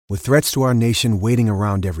With threats to our nation waiting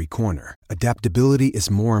around every corner, adaptability is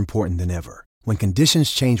more important than ever. When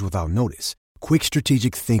conditions change without notice, quick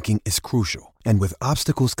strategic thinking is crucial. And with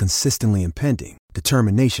obstacles consistently impending,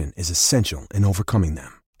 determination is essential in overcoming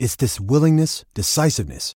them. It's this willingness,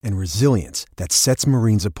 decisiveness, and resilience that sets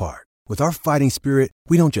Marines apart. With our fighting spirit,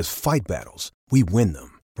 we don't just fight battles, we win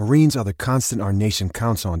them. Marines are the constant our nation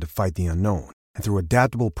counts on to fight the unknown. And through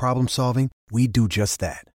adaptable problem solving, we do just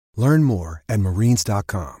that. Learn more at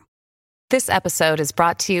marines.com. This episode is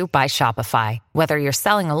brought to you by Shopify. Whether you're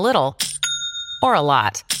selling a little or a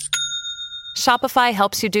lot, Shopify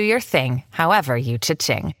helps you do your thing, however you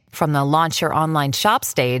cha-ching. From the launch your online shop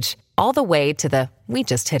stage, all the way to the we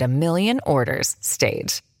just hit 1 million orders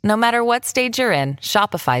stage. No matter what stage you're in,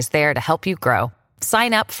 Shopify's there to help you grow.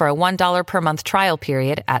 Sign up for a $1 per month trial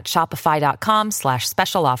period at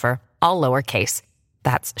shopify.com/special offer, all lowercase.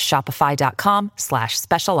 That's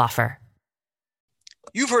shopify.com/special offer.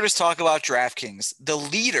 You've heard us talk about DraftKings, the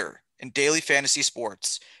leader in daily fantasy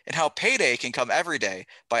sports, and how payday can come every day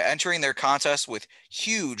by entering their contests with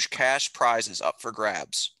huge cash prizes up for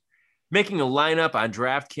grabs. Making a lineup on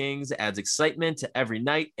DraftKings adds excitement to every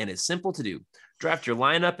night and is simple to do. Draft your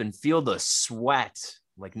lineup and feel the sweat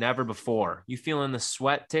like never before. You feeling the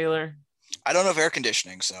sweat, Taylor? I don't have air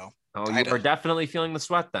conditioning, so. Oh, you are definitely feeling the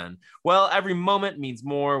sweat then. Well, every moment means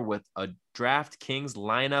more with a DraftKings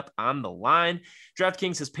lineup on the line.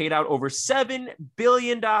 DraftKings has paid out over $7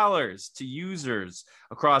 billion to users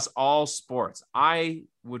across all sports. I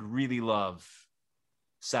would really love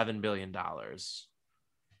 $7 billion.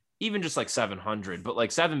 Even just like 700, but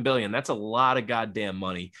like 7 billion, that's a lot of goddamn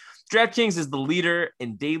money. DraftKings is the leader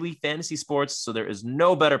in daily fantasy sports, so there is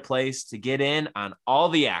no better place to get in on all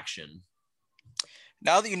the action.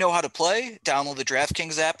 Now that you know how to play, download the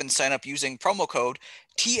DraftKings app and sign up using promo code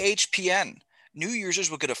THPN. New users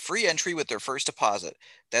will get a free entry with their first deposit.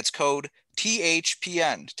 That's code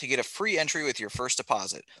THPN to get a free entry with your first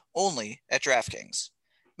deposit, only at DraftKings.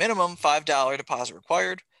 Minimum $5 deposit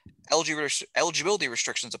required. Eligibility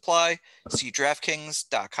restrictions apply. See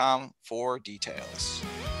DraftKings.com for details.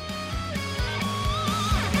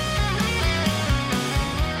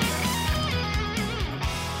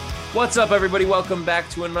 What's up, everybody? Welcome back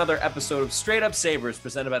to another episode of Straight Up Sabres,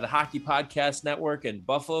 presented by the Hockey Podcast Network and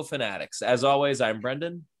Buffalo Fanatics. As always, I'm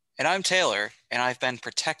Brendan. And I'm Taylor, and I've been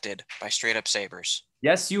protected by Straight Up Sabres.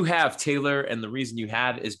 Yes, you have, Taylor, and the reason you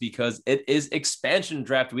have is because it is expansion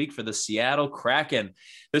draft week for the Seattle Kraken.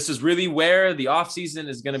 This is really where the offseason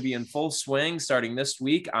is going to be in full swing, starting this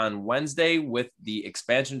week on Wednesday with the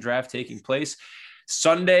expansion draft taking place.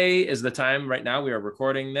 Sunday is the time right now. We are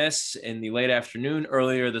recording this in the late afternoon.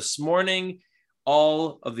 Earlier this morning,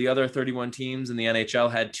 all of the other 31 teams in the NHL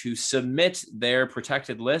had to submit their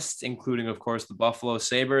protected lists, including, of course, the Buffalo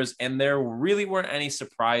Sabres, and there really weren't any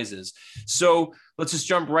surprises. So let's just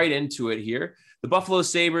jump right into it here. The Buffalo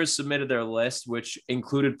Sabres submitted their list, which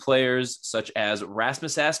included players such as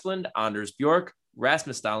Rasmus Asplund, Anders Bjork,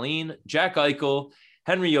 Rasmus Dahlin, Jack Eichel,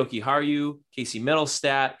 Henri Jokiharju, Casey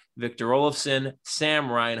Mittelstadt, Victor Olofsson,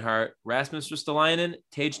 Sam Reinhart, Rasmus Ristolainen,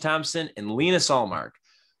 Tage Thompson, and Linus Ullmark.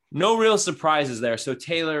 No real surprises there. So,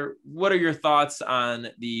 Taylor, what are your thoughts on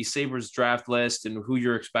the Sabres draft list and who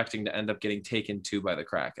you're expecting to end up getting taken to by the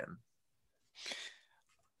Kraken?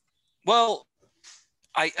 Well,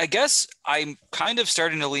 I guess I'm kind of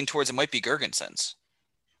starting to lean towards it might be Girgensons.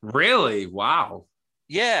 Really? Wow.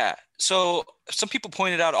 Yeah. So some people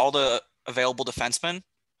pointed out all the available defensemen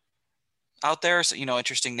out there. So,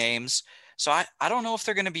 interesting names. So I don't know if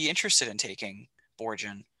they're going to be interested in taking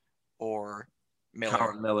Borgen or Miller.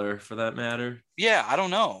 Colin Miller, for that matter. Yeah, I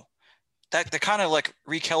don't know. That kind of like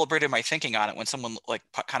recalibrated my thinking on it when someone like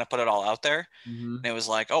kind of put it all out there. Mm-hmm. And it was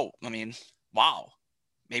like, oh, I mean, wow.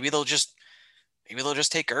 Maybe they'll just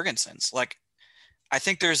take Girgensons. Like, I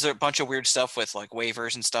think there's a bunch of weird stuff with like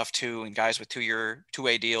waivers and stuff too, and guys with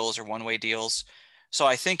two-way deals or one-way deals. So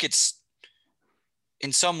I think it's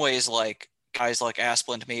in some ways like guys like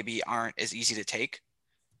Asplund maybe aren't as easy to take,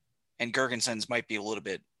 and Girgensons might be a little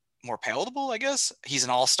bit more palatable, I guess. He's an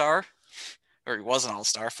all-star, or he was an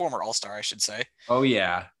all-star, former all-star, I should say. Oh,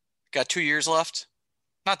 yeah. Got 2 years left.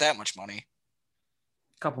 Not that much money.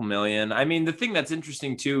 A couple million. I mean, the thing that's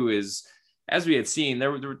interesting, too, is as we had seen,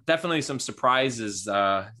 there were definitely some surprises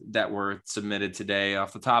that were submitted today.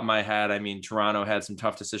 Off the top of my head, I mean, Toronto had some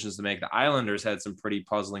tough decisions to make. The Islanders had some pretty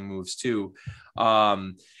puzzling moves, too.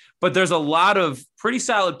 But there's a lot of pretty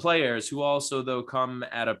solid players who also, though, come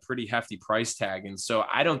at a pretty hefty price tag. And so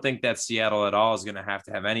I don't think that Seattle at all is going to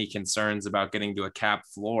have any concerns about getting to a cap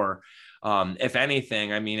floor. If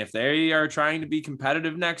anything, I mean, if they are trying to be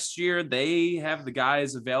competitive next year, they have the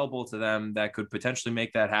guys available to them that could potentially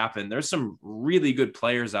make that happen. There's some really good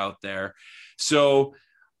players out there. So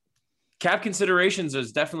cap considerations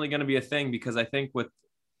is definitely going to be a thing, because I think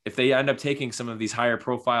if they end up taking some of these higher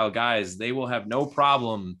profile guys, they will have no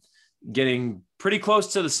problem getting pretty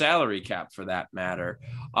close to the salary cap for that matter.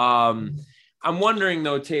 I'm wondering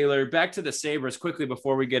though, Taylor, back to the Sabres quickly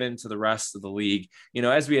before we get into the rest of the league.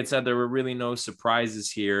 As we had said, there were really no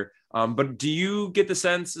surprises here. But do you get the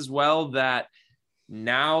sense as well that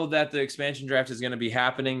now that the expansion draft is going to be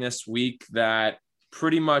happening this week, that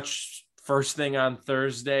pretty much first thing on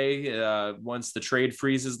Thursday, once the trade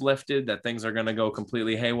freeze is lifted, that things are going to go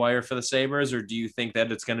completely haywire for the Sabres? Or do you think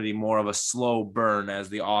that it's going to be more of a slow burn as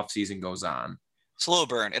the offseason goes on? Slow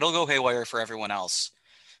burn. It'll go haywire for everyone else.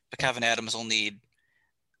 But Kevin Adams will need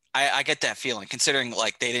 – I get that feeling, considering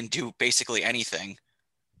like they didn't do basically anything.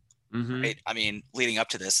 Mm-hmm. Right? I mean, leading up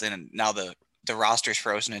to this, and now the roster's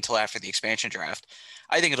frozen until after the expansion draft.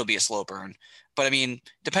 I think it'll be a slow burn. But, I mean,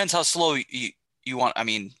 depends how slow you want – I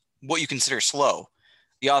mean, what you consider slow.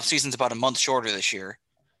 The offseason's about a month shorter this year.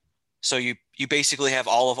 So you basically have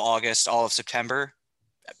all of August, all of September.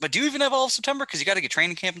 But do you even have all of September? Because you got to get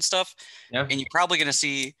training camp and stuff. Yeah. And you're probably going to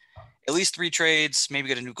see – at least 3 trades, maybe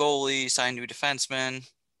get a new goalie, sign new defenseman.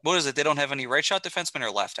 What is it? They don't have any right shot defenseman or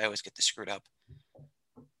left. I always get this screwed up.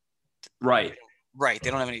 Right. They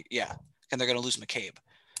don't have any. Yeah. And they're going to lose McCabe.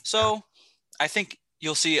 So I think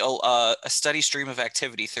you'll see a steady stream of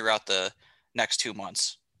activity throughout the next 2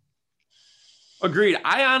 months. Agreed.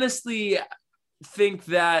 I honestly think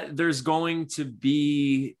that there's going to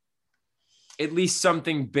be at least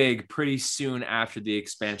something big pretty soon after the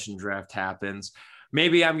expansion draft happens.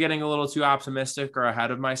 Maybe I'm getting a little too optimistic or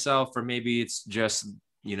ahead of myself, or maybe it's just,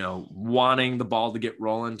 wanting the ball to get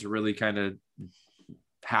rolling to really kind of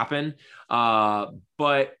happen.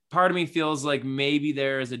 But part of me feels like maybe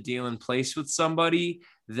there is a deal in place with somebody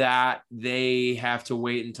that they have to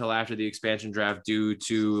wait until after the expansion draft due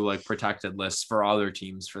to like protected lists for other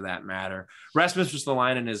teams for that matter. Rasmus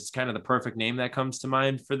Ristolainen is kind of the perfect name that comes to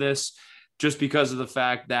mind for this, just because of the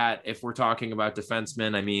fact that if we're talking about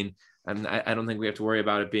defensemen, I mean, and I don't think we have to worry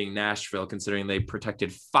about it being Nashville, considering they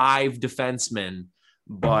protected 5 defensemen.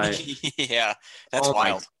 But yeah, that's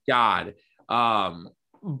wild. My God.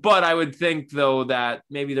 But I would think though that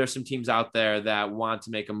maybe there's some teams out there that want to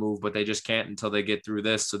make a move, but they just can't until they get through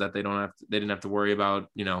this, so that they didn't have to worry about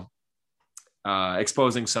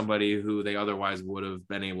exposing somebody who they otherwise would have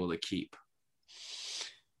been able to keep.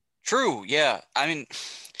 True. Yeah. I mean,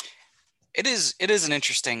 it is an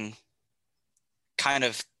interesting kind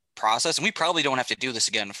of process, and we probably don't have to do this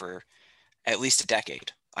again for at least a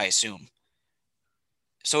decade, I assume.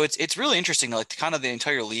 So it's really interesting. Like kind of the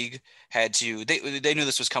entire league had to, they knew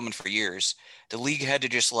this was coming for years. The league had to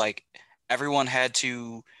just like, everyone had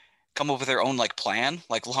to come up with their own like plan,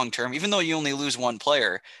 like long term, even though you only lose one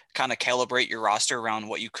player, kind of calibrate your roster around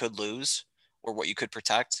what you could lose or what you could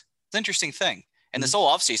protect. It's an interesting thing. And this whole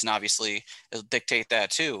offseason obviously will dictate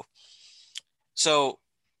that too. So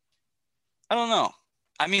I don't know.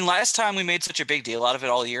 I mean, last time we made such a big deal out of it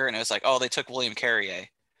all year, and it was like, oh, they took William Carrier.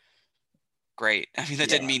 Great. I mean, that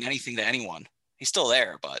didn't mean anything to anyone. He's still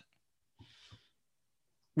there, but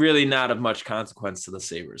really not of much consequence to the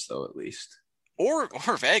Sabres, though, at least. Or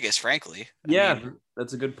Vegas, frankly. I mean,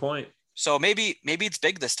 that's a good point. So maybe it's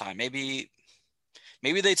big this time. Maybe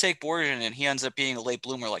they take Borgen and he ends up being a late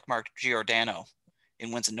bloomer like Mark Giordano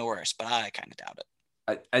and wins a Norris, but I kind of doubt it.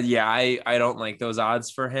 I don't like those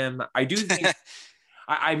odds for him. I do think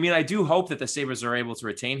I do hope that the Sabres are able to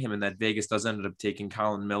retain him and that Vegas does end up taking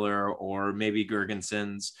Colin Miller or maybe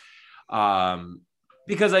Girgensons,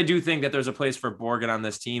 because I do think that there's a place for Borgen on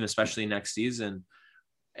this team, especially next season.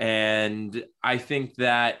 And I think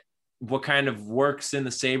that what kind of works in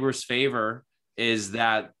the Sabres' favor is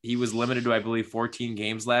that he was limited to, I believe, 14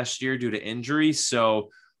 games last year due to injury. So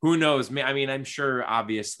who knows? I mean, I'm sure,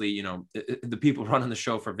 obviously, the people running the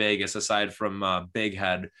show for Vegas, aside from Big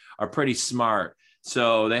Head, are pretty smart.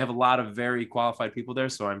 So they have a lot of very qualified people there.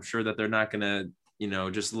 So I'm sure that they're not going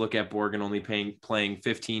to, just look at Borgen only playing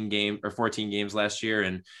 15 games or 14 games last year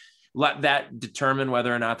and let that determine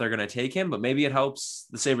whether or not they're going to take him. But maybe it helps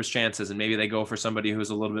the Sabres' chances, and maybe they go for somebody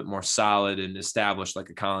who's a little bit more solid and established,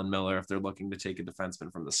 like a Colin Miller, if they're looking to take a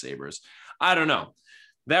defenseman from the Sabres. I don't know.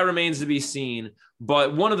 That remains to be seen.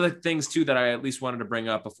 But one of the things, too, that I at least wanted to bring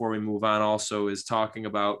up before we move on also is talking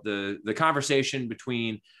about the conversation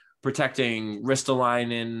between protecting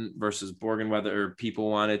Ristolainen versus Borgen, whether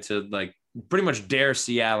people wanted to like pretty much dare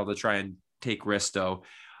Seattle to try and take Risto.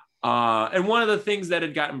 And one of the things that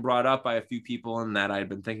had gotten brought up by a few people and that I'd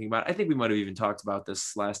been thinking about, I think we might have even talked about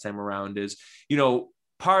this last time around, is,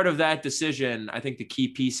 part of that decision, I think the key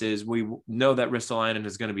piece is we know that Ristolainen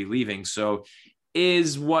is going to be leaving. So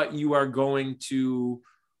is what you are going to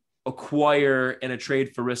acquire in a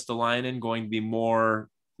trade for Ristolainen going to be more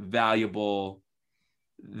valuable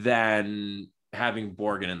than having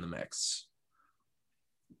Borgen in the mix?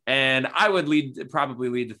 And I would probably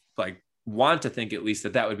lead to want to think at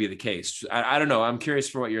least that would be the case. I don't know. I'm curious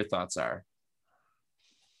for what your thoughts are.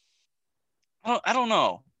 I don't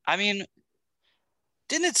know. I mean,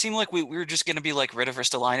 didn't it seem like we were just going to be rid of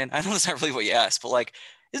Ristolainen? I know that's not really what you asked, but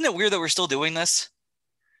isn't it weird that we're still doing this?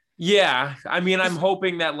 Yeah. I mean, I'm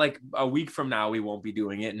hoping that a week from now, we won't be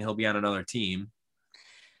doing it and he'll be on another team.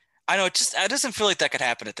 I know, it doesn't feel like that could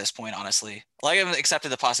happen at this point, honestly. I haven't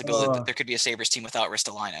accepted the possibility that there could be a Sabres team without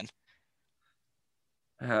Ristolainen.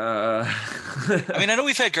 I mean, I know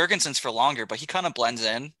we've had Girgensons for longer, but he kind of blends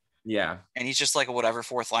in. Yeah. And he's just a whatever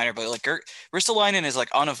fourth liner, but Ristolainen is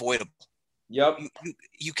unavoidable. Yep.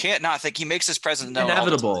 You can't not think he makes his presence known.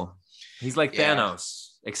 Inevitable. He's like Thanos,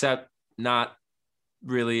 except not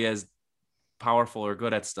really as powerful or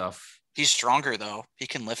good at stuff. He's stronger though. He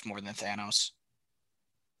can lift more than Thanos.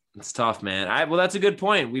 It's tough, man. Well, that's a good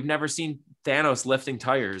point. We've never seen Thanos lifting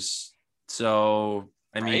tires. So,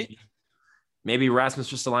 I mean, maybe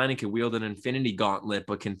Rasmus Ristolainen can wield an infinity gauntlet,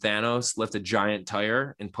 but can Thanos lift a giant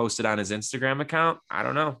tire and post it on his Instagram account? I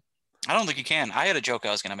don't know. I don't think he can. I had a joke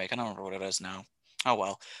I was going to make. I don't remember what it is now. Oh,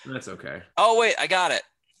 well. That's okay. Oh, wait. I got it.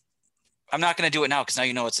 I'm not going to do it now because now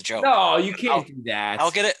you know it's a joke. No, you can't do that.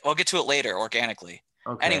 I'll get to it later organically.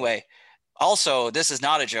 Okay. Anyway, also, this is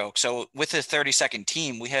not a joke. So with the 30-second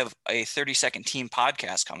team, we have a 30-second team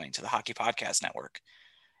podcast coming to the Hockey Podcast Network.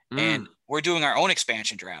 And we're doing our own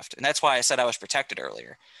expansion draft. And that's why I said I was protected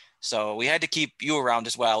earlier. So we had to keep you around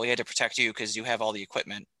as well. We had to protect you because you have all the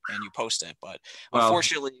equipment and you post it. But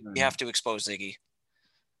unfortunately, we have to expose Ziggy.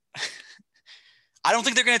 I don't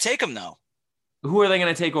think they're going to take him, though. Who are they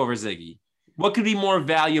going to take over Ziggy? What could be more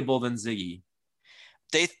valuable than Ziggy?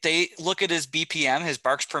 They look at his BPM, his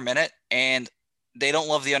barks per minute, and they don't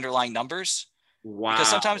love the underlying numbers. Wow. Because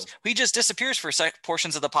sometimes he just disappears for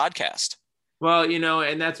portions of the podcast. Well,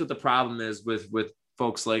 and that's what the problem is with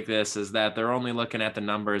folks like this, is that they're only looking at the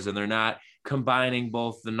numbers and they're not combining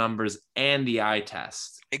both the numbers and the eye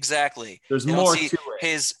test. Exactly. There's more to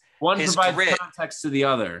it. One provides grit, context to the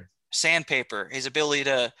other. Sandpaper, his ability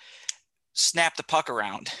to snap the puck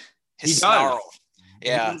around. His snarl.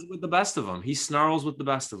 Yeah. He does with the best of them. He snarls with the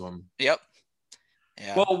best of them. Yep.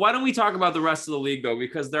 Yeah. Well, why don't we talk about the rest of the league, though?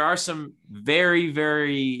 Because there are some very,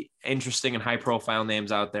 very interesting and high-profile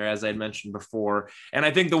names out there, as I mentioned before. And I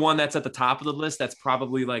think the one that's at the top of the list, that's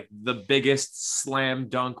probably the biggest slam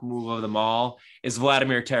dunk move of them all, is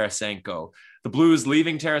Vladimir Tarasenko. The Blues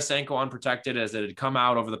leaving Tarasenko unprotected, as it had come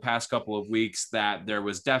out over the past couple of weeks that there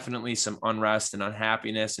was definitely some unrest and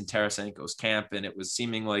unhappiness in Tarasenko's camp, and it was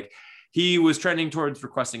seeming like he was trending towards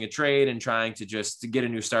requesting a trade and trying to get a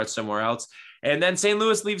new start somewhere else. And then St.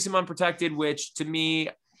 Louis leaves him unprotected, which to me,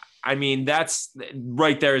 I mean, that's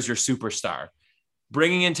right there is your superstar.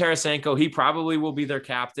 Bringing in Tarasenko, he probably will be their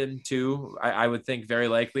captain too. I would think very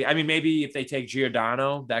likely. I mean, maybe if they take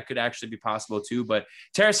Giordano, that could actually be possible too. But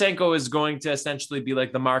Tarasenko is going to essentially be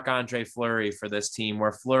like the Marc-Andre Fleury for this team,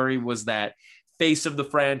 where Fleury was that face of the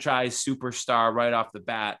franchise superstar right off the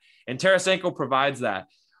bat. And Tarasenko provides that.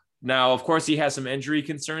 Now, of course, he has some injury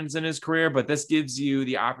concerns in his career, but this gives you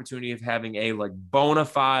the opportunity of having a bona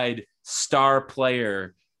fide star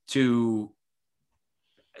player to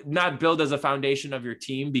not build as a foundation of your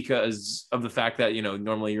team because of the fact that,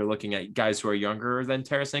 normally you're looking at guys who are younger than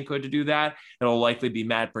Tarasenko to do that. It'll likely be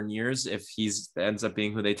Matt Beniers if he's ends up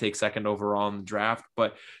being who they take second overall in the draft.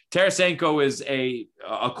 But Tarasenko is a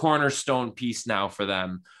cornerstone piece now for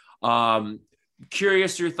them.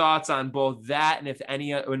 Curious your thoughts on both that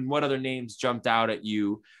and what other names jumped out at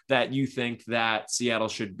you that you think that Seattle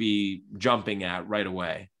should be jumping at right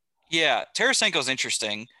away. Yeah, Tarasenko's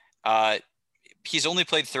interesting. He's only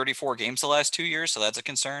played 34 games the last 2 years, so that's a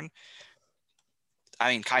concern.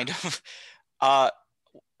 I mean, kind of.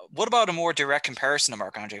 What about a more direct comparison to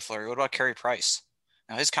Marc-Andre Fleury? What about Carey Price?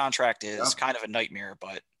 Now, his contract is kind of a nightmare,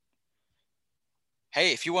 but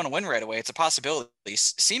hey, if you want to win right away, it's a possibility.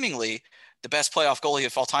 Seemingly the best playoff goalie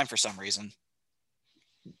of all time for some reason.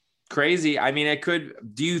 Crazy. I mean, it could.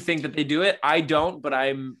 Do you think that they do it? I don't, but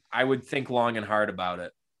I would think long and hard about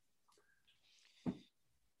it.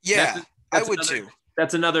 Yeah, I would too.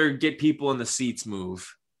 That's another get people in the seats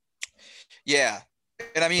move. Yeah.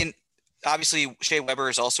 And I mean, obviously Shea Weber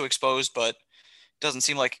is also exposed, but doesn't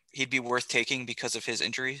seem like he'd be worth taking because of his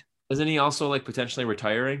injury Isn't he also like potentially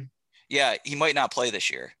retiring? Yeah, he might not play this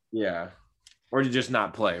year. Yeah. Or to just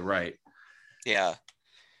not play, right? Yeah.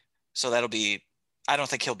 So that'll be, I don't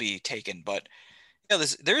think he'll be taken, but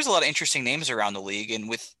there's a lot of interesting names around the league, and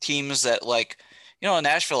with teams that like,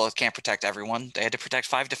 Nashville can't protect everyone. They had to protect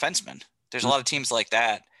 5 defensemen. There's a lot of teams like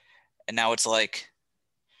that. And now it's like,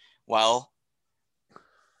 well,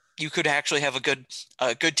 you could actually have a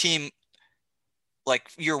good team like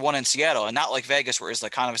year one in Seattle, and not like Vegas, where it's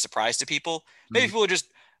like kind of a surprise to people. Maybe people just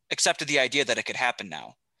accepted the idea that it could happen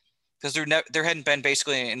now, because there hadn't been,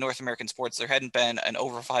 basically in North American sports, there hadn't been an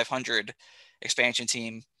over 500 expansion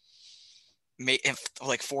team in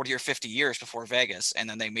like 40 or 50 years before Vegas, and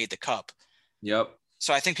then they made the cup. Yep.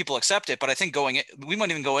 So I think people accept it, but I think we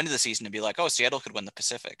might even go into the season and be like, oh, Seattle could win the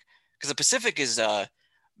Pacific, because the Pacific is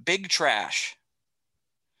big trash.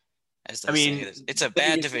 As they say. It's a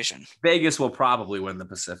bad division. Vegas will probably win the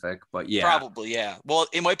Pacific, but yeah. Probably, yeah. Well,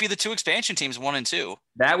 it might be the 2 expansion teams, 1 and 2.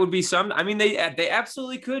 That would be some. I mean, they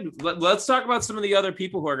absolutely could. Let's talk about some of the other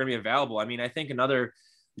people who are going to be available. I mean, I think another,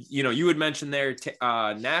 you would mention there,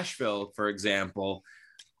 Nashville, for example.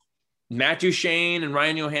 Matt Duchene and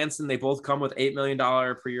Ryan Johansson, they both come with $8 million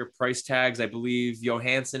per year price tags. I believe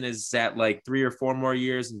Johansson is at like 3 or 4 more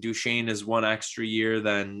years, and Duchene is 1 extra year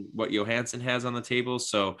than what Johansson has on the table.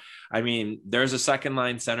 So, I mean, there's a second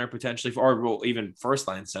line center potentially, or even first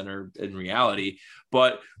line center in reality.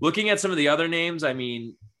 But looking at some of the other names, I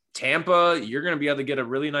mean, Tampa, you're going to be able to get a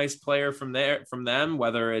really nice player from them,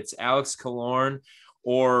 whether it's Alex Killorn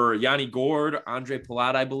or Yanni Gourde. Andre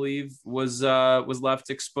Palat, I believe, was left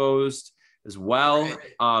exposed as well.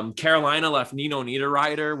 Right. Carolina left Nino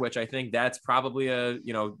Niederreiter, which I think that's probably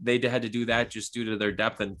they had to do that just due to their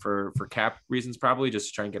depth and for cap reasons, probably just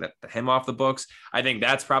to try and get him off the books. I think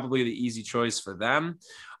that's probably the easy choice for them.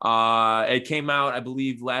 It came out, I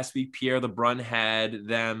believe, last week, Pierre LeBrun had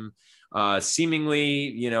them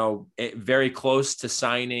seemingly, very close to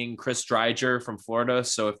signing Chris Dreiger from Florida.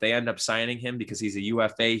 So if they end up signing him because he's a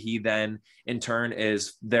UFA, he then in turn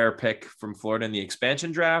is their pick from Florida in the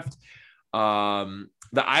expansion draft.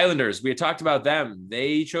 The Islanders, we had talked about them.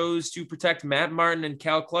 They chose to protect Matt Martin and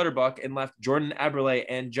Cal Clutterbuck and left Jordan Eberle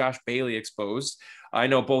and Josh Bailey exposed. I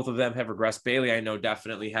know both of them have regressed. Bailey, I know,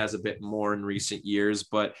 definitely has a bit more in recent years,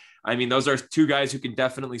 but I mean, those are 2 guys who can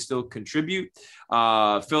definitely still contribute.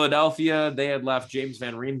 Philadelphia, they had left James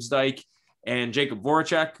Van Riemsdyk and Jacob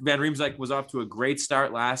Voracek. Van Riemsdyk was off to a great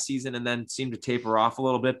start last season and then seemed to taper off a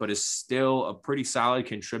little bit, but is still a pretty solid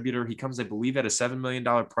contributor. He comes, I believe, at a $7 million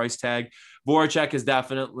price tag. Voracek has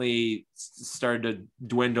definitely started to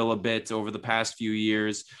dwindle a bit over the past few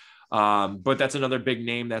years, but that's another big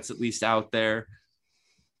name that's at least out there.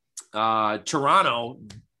 Toronto,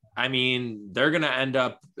 I mean, they're going to end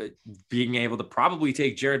up being able to probably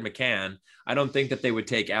take Jared McCann. I don't think that they would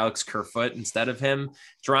take Alex Kerfoot instead of him.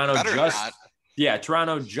 Toronto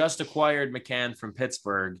just acquired McCann from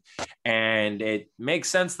Pittsburgh, and it makes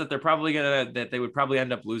sense that they would probably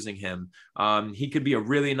end up losing him. He could be a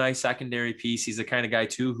really nice secondary piece. He's the kind of guy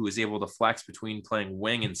too who is able to flex between playing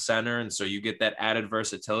wing and center, and so you get that added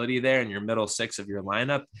versatility there in your middle 6 of your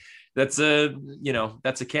lineup. That's a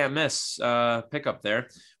can't miss pickup there.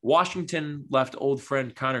 Washington left old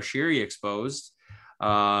friend Connor Sheary exposed.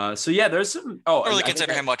 So yeah, there's some. I really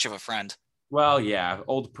consider him much of a friend. Well, yeah,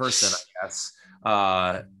 old person, I guess.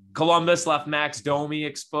 Columbus left Max Domi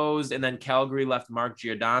exposed, and then Calgary left Mark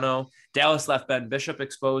Giordano. Dallas left Ben Bishop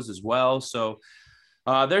exposed as well. So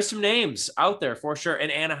there's some names out there for sure. And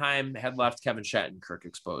Anaheim had left Kevin Shattenkirk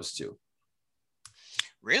exposed too.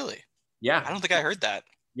 Really? Yeah. I don't think I heard that.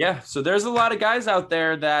 Yeah, so there's a lot of guys out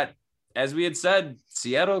there that, as we had said,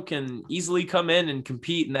 Seattle can easily come in and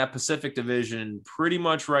compete in that Pacific Division pretty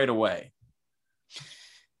much right away.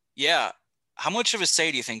 Yeah. How much of a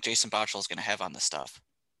say do you think Jason Botterill is going to have on this stuff?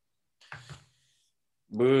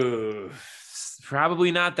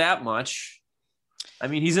 Probably not that much. I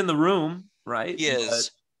mean, he's in the room, right? He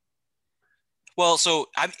is. Well, so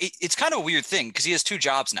it's kind of a weird thing because he has 2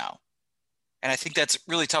 jobs now. And I think that's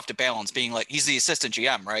really tough to balance, being like, he's the assistant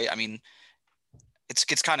GM, right? I mean,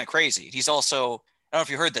 it's kind of crazy. He's also, I don't know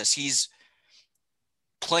if you heard this, he's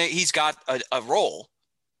got a role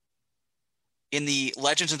in the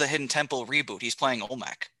Legends of the Hidden Temple reboot. He's playing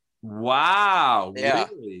Olmec. Wow. Yeah.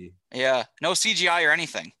 Really? Yeah. No CGI or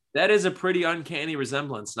anything. That is a pretty uncanny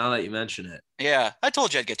resemblance now that you mention it. Yeah. I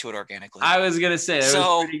told you I'd get to it organically. I was going to say, that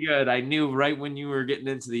was pretty good. I knew right when you were getting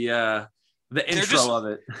into the intro of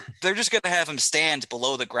it. They're just going to have him stand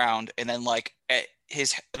below the ground, and then like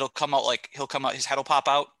his head will pop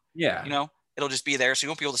out. Yeah. It'll just be there, so you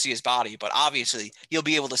won't be able to see his body, but obviously you'll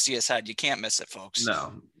be able to see his head. You can't miss it, folks.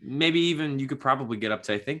 No, maybe even you could probably get up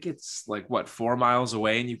to, I think it's like 4 miles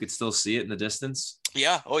away, and you could still see it in the distance.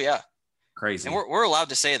 Yeah. Oh yeah. Crazy. And we're allowed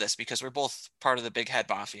to say this because we're both part of the big head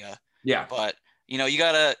mafia. Yeah. But you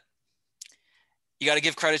gotta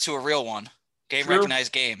give credit to a real one. Game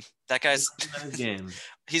recognized game. That guy's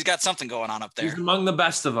he's got something going on up there. He's among the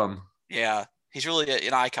best of them. Yeah. He's really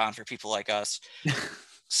an icon for people like us.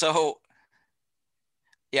 So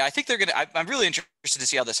yeah, I think they're gonna. I'm really interested to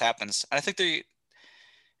see how this happens. I think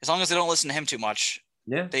as long as they don't listen to him too much,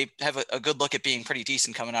 yeah, they have a good look at being pretty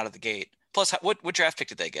decent coming out of the gate. Plus, what draft pick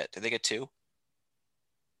did they get? Did they get 2?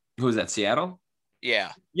 Who was that? Seattle?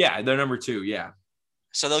 Yeah. Yeah, they're number 2. Yeah.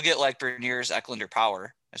 So they'll get like Berniers, Eklund, or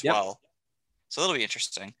Power as well. So that'll be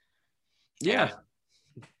interesting. Yeah.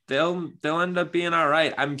 They'll end up being all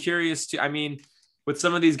right. I'm curious too. I mean, with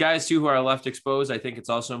some of these guys too who are left exposed, I think it's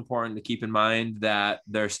also important to keep in mind that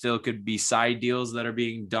there still could be side deals that are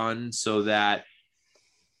being done so that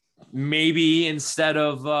maybe instead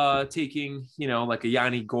of taking, like a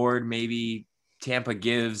Yanni Gourde, maybe Tampa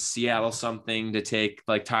gives Seattle something to take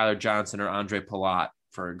like Tyler Johnson or Andre Palat,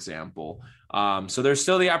 for example. So there's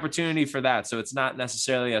still the opportunity for that. So it's not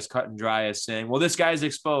necessarily as cut and dry as saying, well, this guy's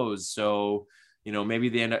exposed. So, maybe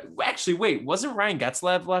they end up actually, wait, wasn't Ryan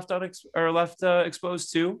Getzlav left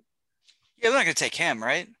exposed too? Yeah, they're not going to take him,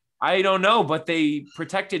 right? I don't know, but they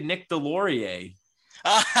protected Nick Delorier.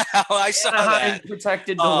 I saw that.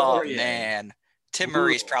 Protected Delorier. Oh man, Tim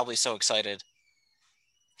Murray's probably so excited.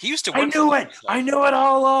 He used to work. I knew it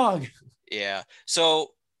all along. Yeah. So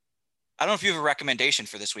I don't know if you have a recommendation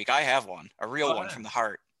for this week. I have one, a real one from the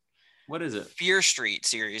heart. What is it? Fear Street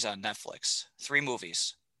series on Netflix. 3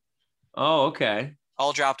 movies. Oh, okay.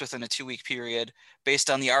 All dropped within a 2-week period, based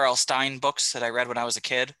on the R.L. Stine books that I read when I was a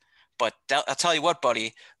kid. But I'll tell you what,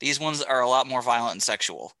 buddy, these ones are a lot more violent and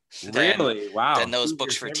sexual. Than those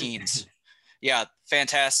books for teens. Yeah,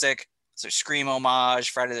 fantastic. So Scream homage,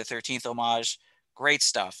 Friday the 13th homage, great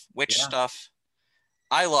stuff. Witch stuff.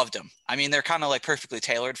 I loved them. I mean, they're kind of like perfectly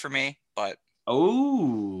tailored for me, but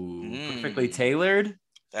perfectly tailored.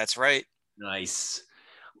 That's right. Nice.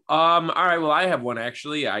 All right. Well, I have one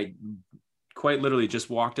actually. I quite literally just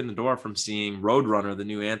walked in the door from seeing Roadrunner, the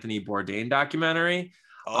new Anthony Bourdain documentary.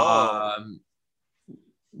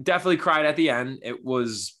 Definitely cried at the end. It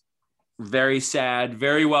was very sad,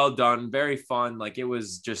 very well done, very fun. Like it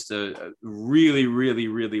was just a really, really,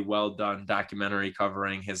 really well done documentary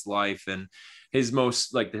covering his life and his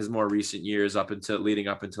more recent years leading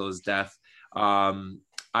up until his death.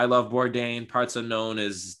 I love Bourdain. Parts Unknown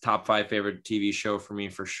is top 5 favorite TV show for me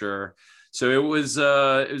for sure. So it was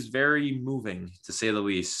very moving to say the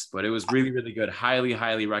least, but it was really, really good. Highly,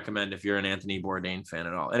 highly recommend if you're an Anthony Bourdain fan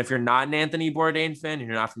at all. And if you're not an Anthony Bourdain fan and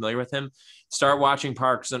you're not familiar with him, start watching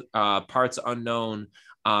Parts Unknown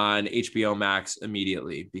on HBO Max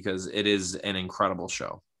immediately because it is an incredible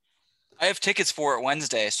show. I have tickets for it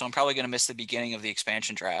Wednesday, so I'm probably going to miss the beginning of the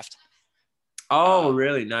expansion draft. Oh,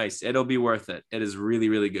 really nice. It'll be worth it. It is really,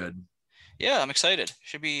 really good. Yeah, I'm excited.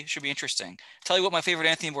 Should be interesting. Tell you what my favorite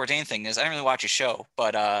Anthony Bourdain thing is. I don't really watch his show,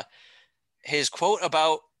 but his quote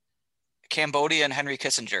about Cambodia and Henry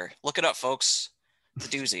Kissinger. Look it up, folks. It's a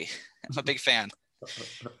doozy. I'm a big fan.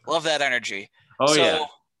 Love that energy. Oh, yeah.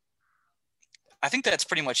 I think that's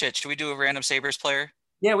pretty much it. Should we do a random Sabres player?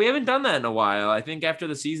 Yeah, we haven't done that in a while. I think after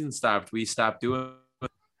the season stopped, we stopped doing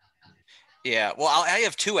it. Yeah, well, I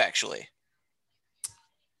have 2 actually.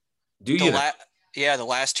 Do you? The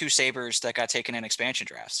last 2 Sabres that got taken in expansion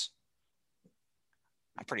drafts.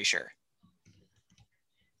 I'm pretty sure.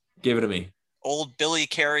 Give it to me. Old Billy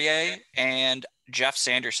Carrier and Jeff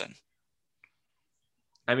Sanderson.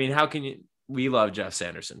 I mean, how can you? We love Jeff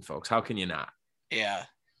Sanderson, folks. How can you not? Yeah,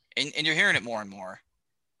 and you're hearing it more and more.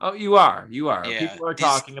 Oh, you are. Yeah, people are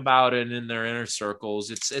talking about it in their inner circles.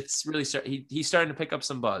 It's really he's starting to pick up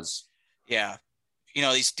some buzz. Yeah.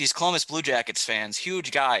 These Columbus Blue Jackets fans,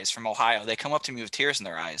 huge guys from Ohio, they come up to me with tears in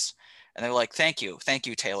their eyes. And they're like, thank you,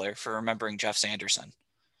 Taylor, for remembering Jeff Sanderson.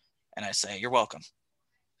 And I say, you're welcome.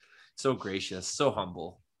 So gracious, so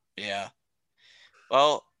humble. Yeah.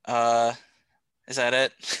 Well, is that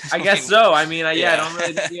it? I guess so. I mean, I don't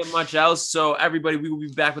really see much else. So everybody, we will be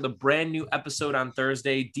back with a brand new episode on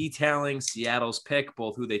Thursday detailing Seattle's pick,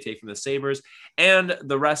 both who they take from the Sabres and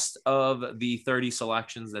the rest of the 30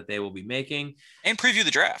 selections that they will be making. And preview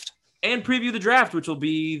the draft. Which will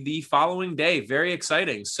be the following day. Very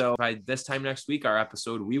exciting. So by this time next week, our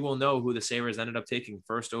episode, we will know who the Sabres ended up taking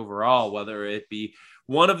first overall, whether it be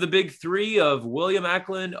one of the big 3 of William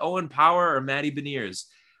Eklund, Owen Power, or Matty Beniers.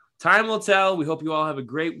 Time will tell. We hope you all have a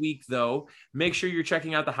great week, though. Make sure you're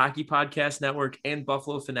checking out the Hockey Podcast Network and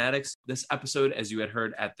Buffalo Fanatics. This episode, as you had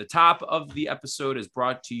heard at the top of the episode, is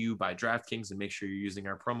brought to you by DraftKings, and make sure you're using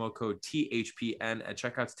our promo code THPN at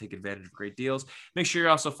checkout to take advantage of great deals. Make sure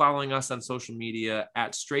you're also following us on social media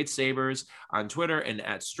at Straight Sabres on Twitter and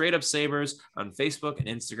at Straight Up Sabres on Facebook and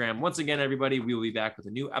Instagram. Once again, everybody, we will be back with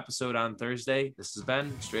a new episode on Thursday. This has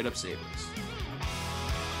been Straight Up Sabres.